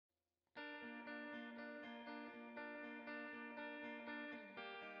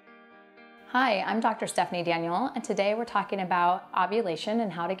Hi, I'm Dr. Stephanie Daniel, and today we're talking about ovulation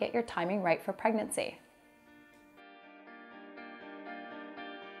and how to get your timing right for pregnancy.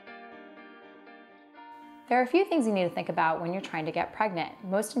 There are a few things you need to think about when you're trying to get pregnant.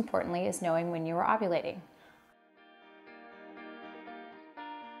 Most importantly is knowing when you are ovulating.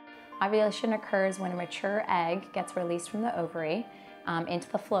 Ovulation occurs when a mature egg gets released from the ovary into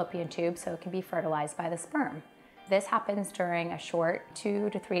the fallopian tube so it can be fertilized by the sperm. This happens during a short 2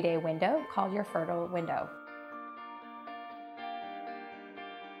 to 3 day window called your fertile window.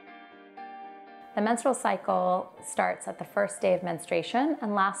 The menstrual cycle starts at the first day of menstruation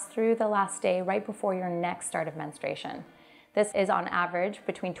and lasts through the last day right before your next start of menstruation. This is on average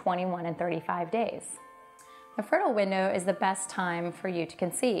between 21 and 35 days. The fertile window is the best time for you to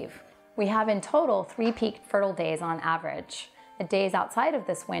conceive. We have in total 3 peak fertile days on average. The days outside of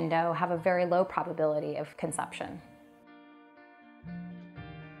this window have a very low probability of conception.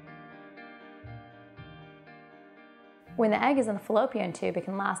 When the egg is in the fallopian tube, it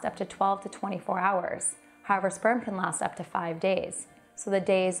can last up to 12 to 24 hours. However, sperm can last up to 5 days. So the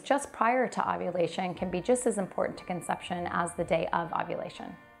days just prior to ovulation can be just as important to conception as the day of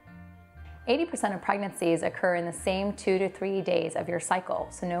ovulation. 80% of pregnancies occur in the same 2 to 3 days of your cycle,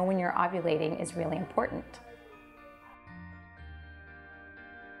 so knowing when you're ovulating is really important.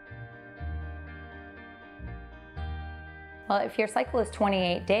 Well, if your cycle is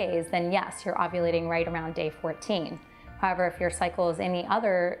 28 days, then yes, you're ovulating right around day 14. However, if your cycle is any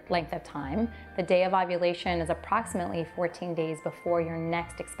other length of time, the day of ovulation is approximately 14 days before your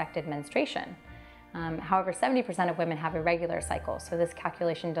next expected menstruation. However, 70% of women have irregular cycles, so this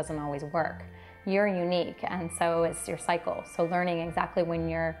calculation doesn't always work. You're unique, and so is your cycle. So learning exactly when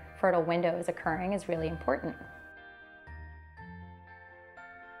your fertile window is occurring is really important.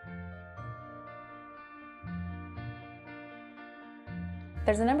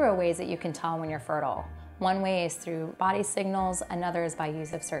 There's a number of ways that you can tell when you're fertile. One way is through body signals, another is by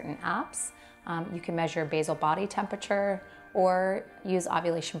use of certain apps. You can measure basal body temperature or use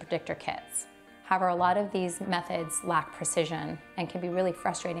ovulation predictor kits. However, a lot of these methods lack precision and can be really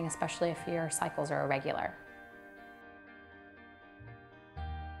frustrating, especially if your cycles are irregular.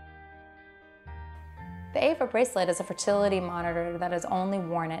 The Ava bracelet is a fertility monitor that is only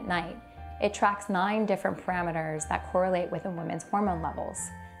worn at night. It tracks 9 different parameters that correlate with a woman's hormone levels.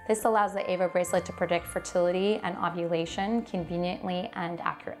 This allows the Ava bracelet to predict fertility and ovulation conveniently and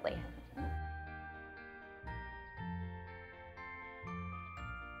accurately.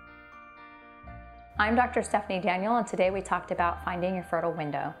 I'm Dr. Stephanie Daniel, and today we talked about finding your fertile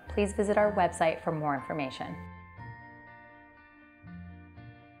window. Please visit our website for more information.